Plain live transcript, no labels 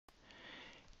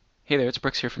Hey there, it's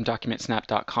Brooks here from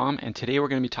DocumentSnap.com, and today we're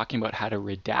going to be talking about how to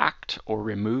redact or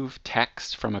remove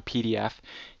text from a PDF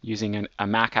using a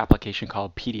Mac application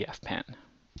called PDFPen.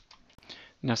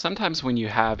 Now sometimes when you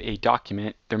have a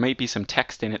document, there might be some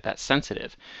text in it that's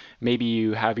sensitive. Maybe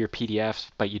you have your PDF,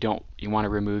 but you want to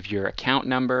remove your account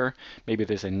number, maybe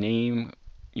there's a name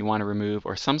you want to remove,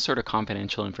 or some sort of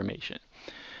confidential information.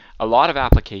 A lot of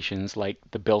applications, like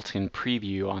the built-in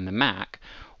preview on the Mac,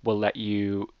 will let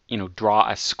you, draw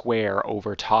a square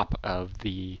over top of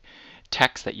the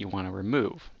text that you want to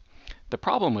remove. The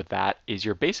problem with that is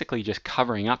you're basically just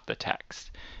covering up the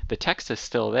text. The text is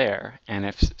still there, and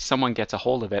if someone gets a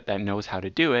hold of it that knows how to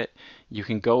do it, you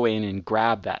can go in and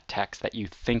grab that text that you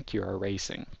think you're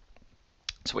erasing.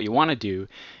 So what you want to do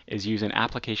is use an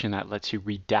application that lets you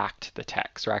redact the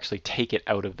text, or actually take it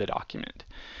out of the document.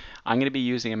 I'm going to be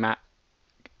using a Mac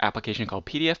application called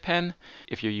PDFPen.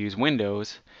 If you use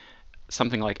Windows,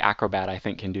 something like Acrobat I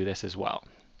think can do this as well.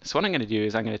 So what I'm going to do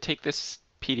is I'm going to take this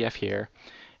PDF here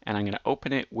and I'm going to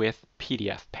open it with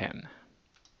PDFPen.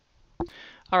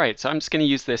 Alright, so I'm just going to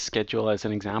use this schedule as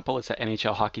an example. It's an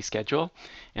NHL hockey schedule,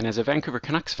 and as a Vancouver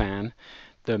Canucks fan,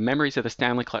 the memories of the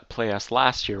Stanley Cup playoffs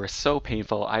last year were so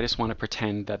painful, I just want to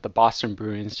pretend that the Boston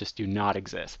Bruins just do not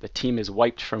exist. The team is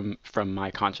wiped from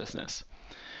my consciousness.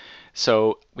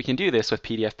 So we can do this with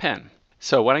PDFPen.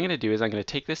 So what I'm going to do is I'm going to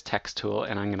take this text tool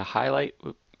and I'm going to highlight,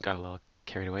 got a little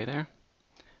carried away there.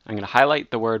 I'm going to highlight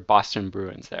the word Boston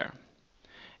Bruins there.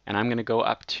 And I'm going to go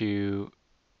up to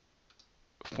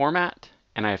Format,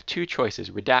 and I have two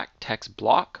choices: Redact Text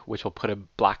Block, which will put a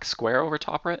black square over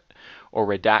top of it, or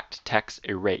Redact Text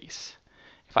Erase.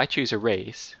 If I choose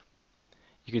Erase,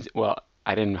 you can, well,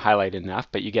 I didn't highlight enough,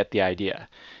 but you get the idea.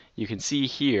 You can see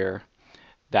here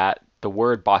that the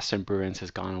word Boston Bruins has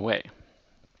gone away.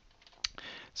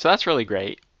 So that's really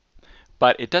great,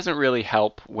 but it doesn't really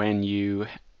help when you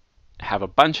have a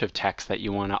bunch of text that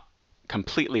you want to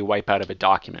completely wipe out of a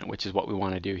document, which is what we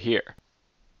want to do here.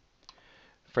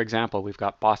 For example, we've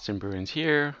got Boston Bruins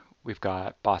here, we've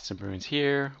got Boston Bruins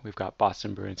here, we've got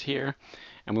Boston Bruins here,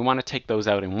 and we want to take those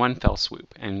out in one fell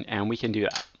swoop, and we can do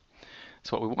that.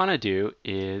 So what we want to do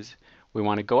is we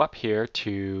want to go up here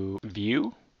to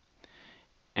View,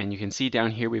 and you can see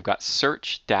down here we've got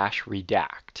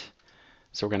Search-Redact.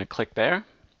 So we're going to click there.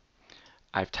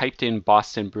 I've typed in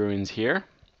Boston Bruins here.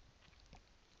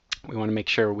 We want to make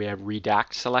sure we have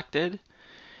Redact selected.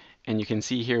 And you can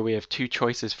see here we have two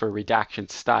choices for redaction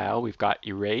style. We've got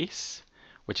Erase,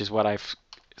 which is what I've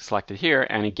selected here,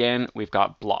 and again we've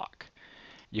got Block.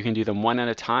 You can do them one at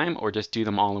a time or just do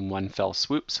them all in one fell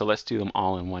swoop. So let's do them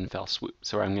all in one fell swoop.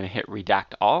 So I'm going to hit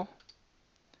Redact All,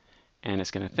 and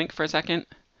it's going to think for a second.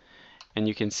 And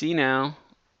you can see now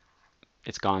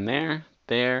it's gone there,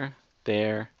 there,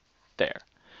 there, there.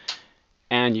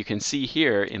 And you can see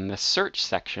here in the search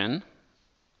section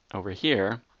over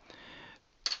here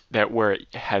that where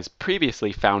it has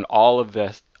previously found all of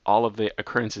the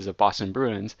occurrences of Boston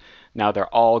Bruins, now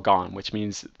they're all gone, which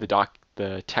means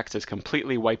the text is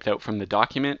completely wiped out from the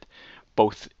document,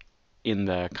 both in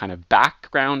the kind of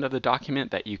background of the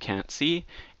document that you can't see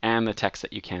and the text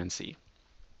that you can see.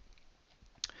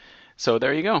 So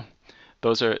there you go.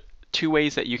 Those are two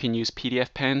ways that you can use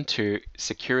PDFPen to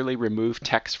securely remove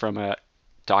text from a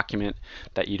document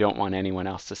that you don't want anyone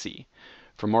else to see.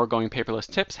 For more going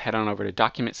paperless tips, head on over to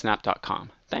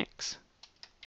DocumentSnap.com. Thanks.